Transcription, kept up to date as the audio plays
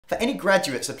For any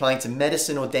graduates applying to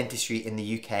medicine or dentistry in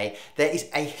the UK, there is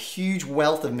a huge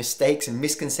wealth of mistakes and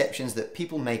misconceptions that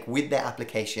people make with their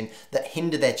application that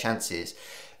hinder their chances.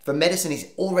 For medicine, it's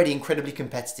already incredibly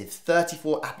competitive,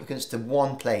 34 applicants to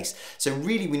one place. So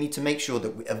really we need to make sure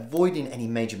that we're avoiding any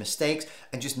major mistakes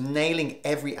and just nailing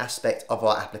every aspect of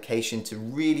our application to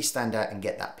really stand out and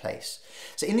get that place.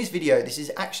 So in this video, this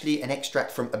is actually an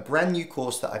extract from a brand new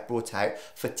course that I've brought out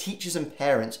for teachers and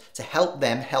parents to help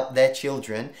them help their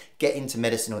children get into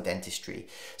medicine or dentistry.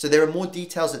 So there are more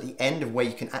details at the end of where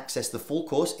you can access the full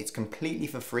course. It's completely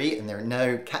for free and there are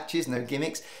no catches, no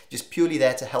gimmicks, just purely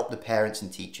there to help the parents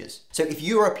and teachers. So if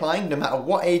you are applying, no matter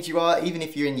what age you are, even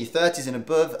if you're in your 30s and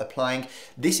above applying,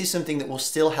 this is something that will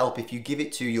still help if you give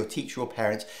it to your teacher or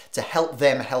parents to help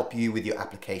them help you with your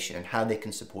application and how they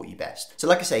can support you best. So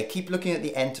like I say, keep looking at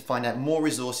the end to find out more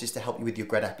resources to help you with your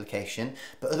grad application.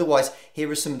 But otherwise,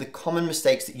 here are some of the common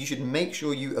mistakes that you should make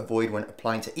sure you avoid when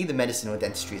applying to either medicine or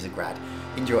dentistry as a grad.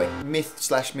 Enjoy.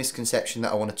 Myth/misconception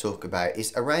that I want to talk about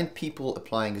is around people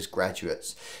applying as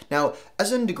graduates. Now,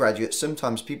 as undergraduates,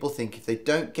 sometimes people think if they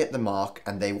don't get the mark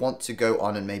and they want to go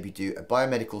on and maybe do a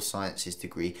biomedical sciences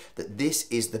degree, that this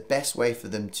is the best way for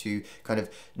them to kind of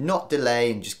not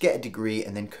delay and just get a degree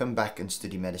and then come back and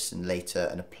study medicine later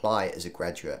and apply as a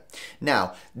graduate.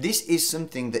 Now, this is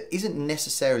something that isn't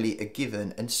necessarily a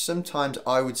given and sometimes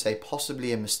I would say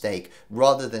possibly a mistake,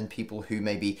 rather than people who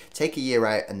maybe take a year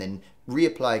out and then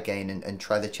reapply again and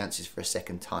try their chances for a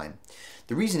second time.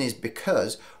 The reason is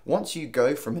because once you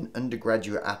go from an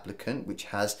undergraduate applicant, which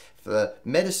has for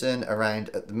medicine around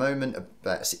at the moment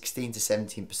about a 16 to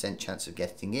 17% chance of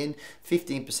getting in,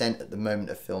 15% at the moment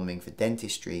of filming for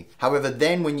dentistry. However,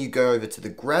 then when you go over to the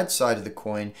grad side of the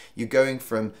coin, you're going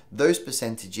from those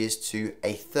percentages to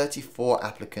a 34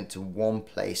 applicant to one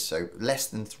place, so less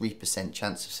than 3%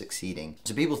 chance of succeeding.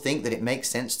 So people think that it makes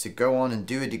sense to go on and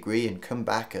do a degree and come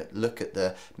back and look at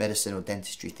the medicine or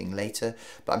dentistry thing later,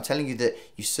 but I'm telling you that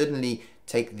you suddenly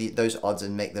take those odds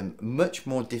and make them much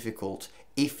more difficult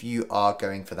if you are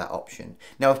going for that option.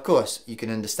 Now, of course, you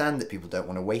can understand that people don't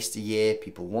want to waste a year.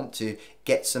 People want to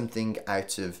get something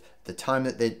out of the time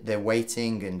that they're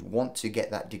waiting and want to get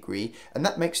that degree, and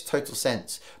that makes total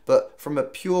sense. But from a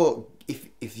pure,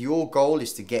 if your goal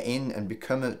is to get in and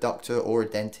become a doctor or a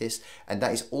dentist and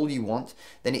that is all you want,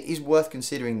 then it is worth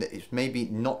considering that it's maybe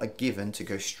not a given to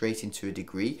go straight into a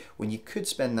degree when you could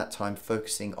spend that time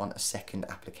focusing on a second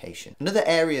application. Another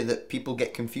area that people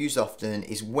get confused often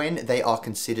is when they are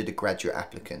considered a graduate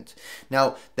applicant.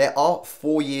 Now, there are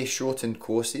 4-year shortened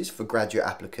courses for graduate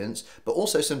applicants, but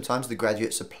also sometimes the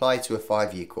graduates apply to a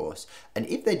 5-year course. And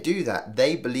if they do that,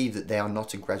 they believe that they are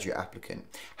not a graduate applicant.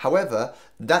 However,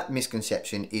 that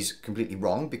misconception is completely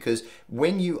wrong, because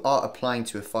when you are applying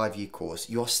to a 5-year course,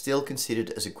 you are still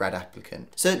considered as a grad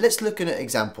applicant. So let's look at an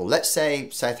example. Let's say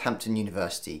Southampton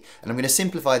University, and I'm going to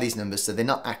simplify these numbers so they're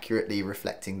not accurately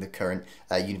reflecting the current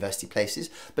university places,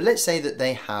 but let's say that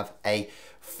they have a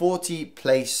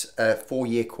 40-place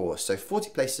 4-year course, so 40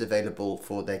 places available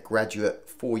for their graduate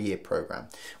 4-year program,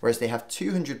 whereas they have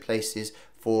 200 places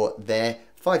for their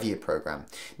 5-year program.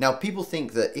 Now, people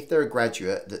think that if they're a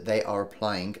graduate that they are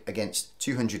applying against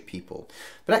 200 people,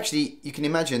 but actually you can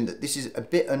imagine that this is a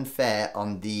bit unfair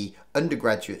on the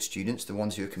undergraduate students, the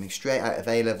ones who are coming straight out of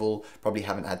A-level, probably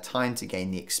haven't had time to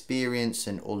gain the experience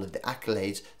and all of the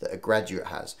accolades that a graduate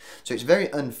has. So it's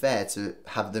very unfair to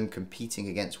have them competing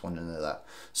against one another.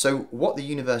 So what the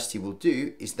university will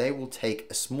do is they will take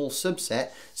a small subset,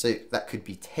 so that could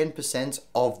be 10%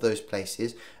 of those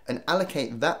places, and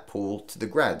allocate that pool to the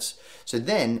grads. So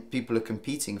then people are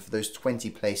competing for those 20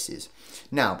 places.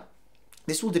 Now,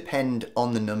 this will depend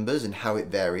on the numbers and how it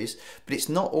varies, but it's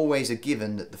not always a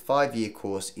given that the 5-year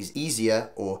course is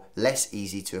easier or less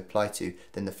easy to apply to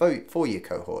than the 4-year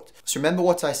cohort. So remember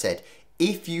what I said.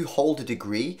 If you hold a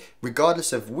degree,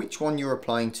 regardless of which one you're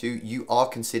applying to, you are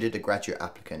considered a graduate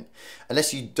applicant.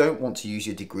 Unless you don't want to use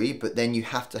your degree, but then you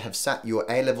have to have sat your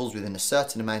A-levels within a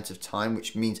certain amount of time,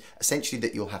 which means essentially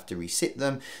that you'll have to resit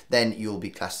them, then you'll be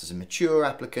classed as a mature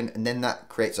applicant, and then that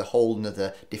creates a whole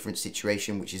nother different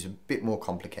situation, which is a bit more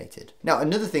complicated. Now,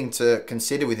 another thing to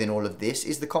consider within all of this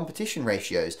is the competition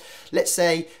ratios. Let's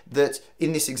say that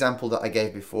in this example that I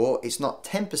gave before, it's not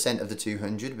 10% of the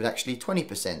 200, but actually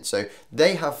 20%. So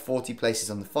they have 40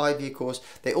 places on the 5-year course.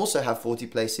 They also have 40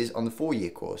 places on the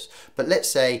 4-year course. But let's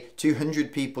say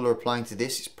 200 people are applying to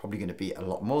this. It's probably going to be a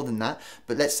lot more than that.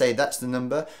 But let's say that's the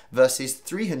number versus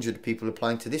 300 people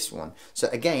applying to this one. So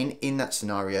again, in that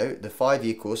scenario, the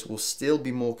 5-year course will still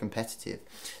be more competitive.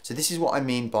 So this is what I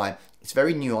mean by it's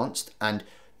very nuanced, and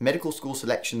medical school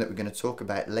selection that we're going to talk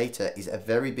about later is a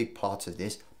very big part of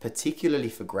this, particularly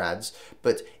for grads,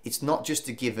 but it's not just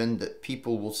a given that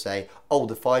people will say, oh,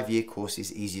 the 5-year course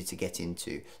is easier to get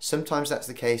into. Sometimes that's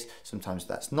the case, sometimes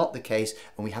that's not the case,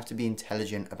 and we have to be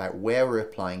intelligent about where we're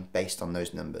applying based on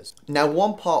those numbers. Now,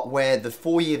 one part where the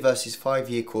 4-year versus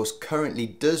 5-year course currently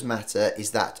does matter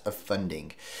is that of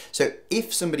funding. So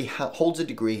if somebody holds a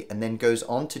degree and then goes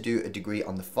on to do a degree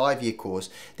on the 5-year course,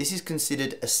 this is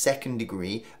considered a second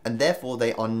degree, and therefore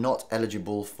they are not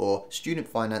eligible for student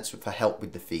finance for help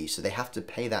with the fees, so they have to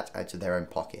pay that out of their own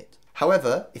pocket.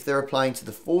 However, if they're applying to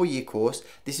the 4-year course,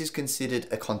 this is considered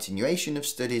a continuation of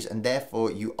studies, and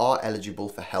therefore you are eligible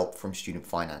for help from student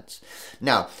finance.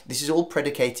 Now, this is all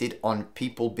predicated on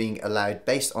people being allowed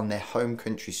based on their home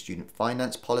country student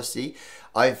finance policy.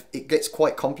 It gets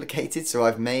quite complicated, so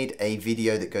I've made a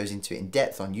video that goes into it in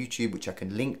depth on YouTube, which I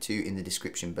can link to in the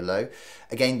description below.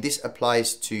 Again, this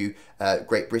applies to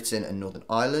Great Britain and Northern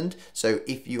Ireland. So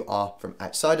if you are from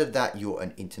outside of that, you're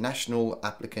an international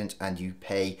applicant and you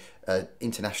pay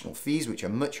international fees, which are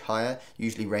much higher,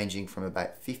 usually ranging from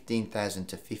about £15,000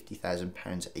 to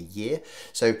 £50,000 a year.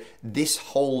 So this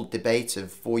whole debate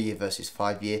of 4-year versus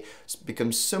 5-year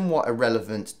becomes somewhat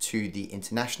irrelevant to the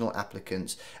international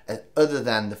applicants, other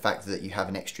than the fact that you have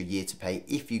an extra year to pay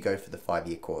if you go for the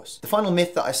 5-year course. The final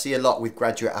myth that I see a lot with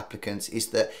graduate applicants is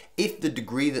that if the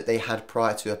degree that they had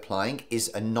prior to applying is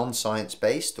a non-science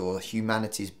based or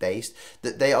humanities based,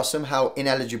 that they are somehow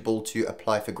ineligible to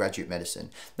apply for graduate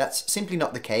medicine. That's simply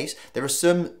not the case. There are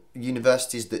some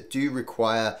universities that do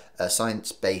require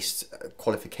science-based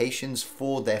qualifications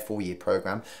for their 4-year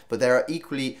program, but there are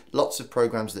equally lots of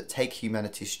programs that take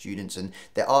humanities students, and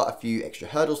there are a few extra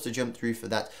hurdles to jump through for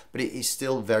that, but it is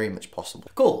still very much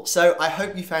possible. Cool, so I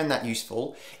hope you found that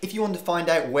useful. If you want to find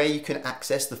out where you can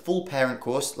access the full parent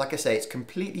course, like I say, it's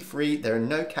completely free, there are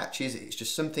no catches, it's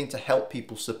just something to help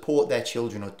people support their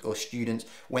children or students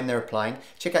when they're applying.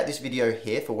 Check out this video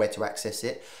here for where to access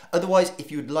it. Otherwise, if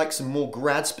you would like some more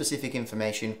grad specific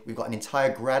information, we've got an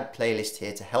entire grad playlist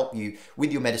here to help you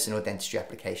with your medicine or dentistry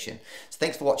application. So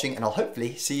thanks for watching, and I'll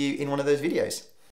hopefully see you in one of those videos.